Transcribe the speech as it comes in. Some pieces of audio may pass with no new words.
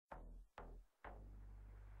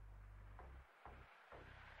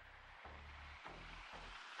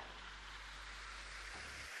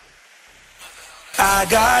I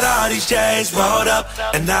got all these chains rolled up,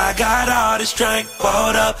 and I got all this drink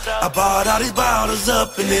poured up. I bought all these bottles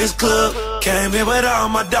up in this club. Came here with all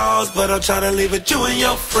my dogs, but I'm tryna leave with you and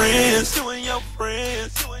your friends.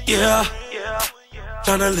 Yeah,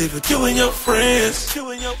 tryna leave with you and your friends.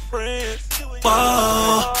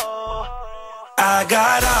 Whoa. I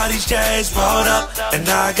got all these chains rolled up, and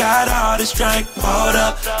I got all this drink poured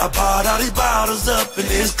up. I bought all these bottles up in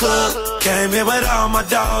this club. Came here with all my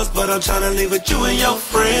dogs, but I'm tryna leave with you and your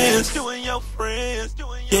friends.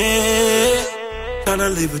 Yeah,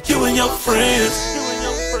 tryna leave with you and your friends.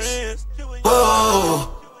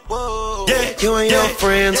 Whoa. Yeah, you and your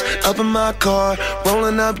friends up in my car,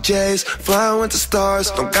 rolling up J's, flying with the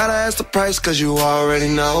stars. Don't gotta ask the price, cause you already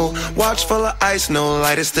know. Watch full of ice, no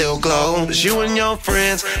light, it still glow. It's you and your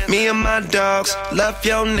friends, me and my dogs. Left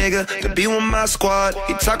your nigga to be with my squad.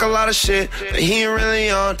 He talk a lot of shit, but he ain't really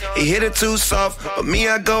on. He hit it too soft, but me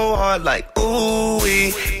I go hard like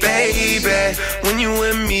ooh-wee, baby. When you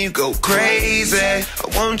with me, you go crazy. I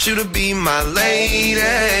want you to be my lady.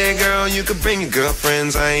 Girl, you could bring your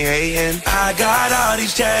girlfriends, I ain't hating. I got all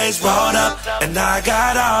these chains rolled up, and I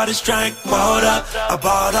got all this drink poured up. I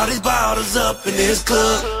bought all these bottles up in this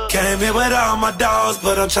club. Came here with all my dogs,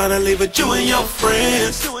 but I'm tryna leave with you and your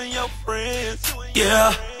friends.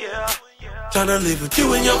 Yeah, tryna leave with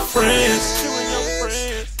you and your friends.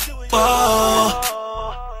 Whoa.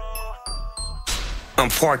 I'm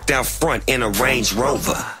parked out front in a Range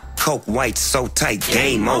Rover. Coke white so tight,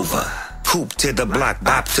 game over. Coupe to the block,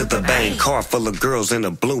 bop to the bang. Car full of girls in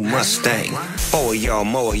a blue Mustang. Four of y'all,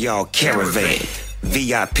 more of y'all, caravan.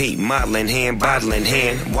 VIP, model in hand, bottle in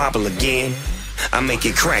hand, wobble again. I make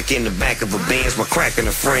it crack in the back of a Benz while cracking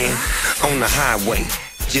a friend. On the highway,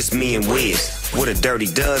 just me and Wiz. With a dirty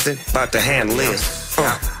dozen, about to handle this.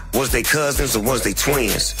 Was they cousins or was they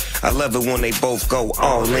twins? I love it when they both go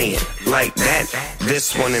all in. Like that,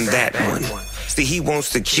 this one and that one. See, he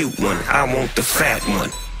wants the cute one, I want the fat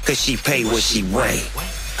one. Cause she pay what she weigh.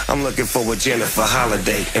 I'm looking for a Jennifer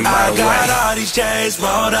Holiday. And by the way, I got all these chains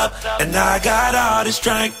rolled up, and I got all this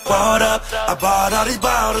drink poured up. I bought all these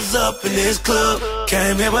bottles up in this club.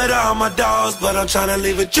 Came here with all my dogs, but I'm tryna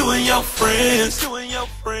leave with you and your friends.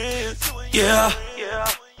 Yeah,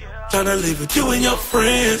 tryna leave with you and your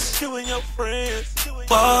friends.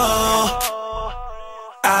 Whoa.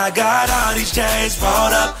 I got all these chains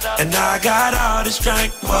rolled up, and I got all this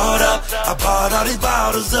drink poured up. I bought all these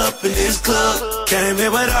bottles up in this club. Came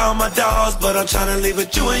here with all my dogs, but I'm tryna leave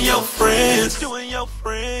with you and your friends. Yeah,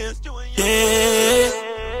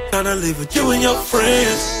 tryna leave with you and your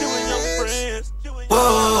friends.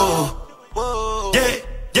 Whoa.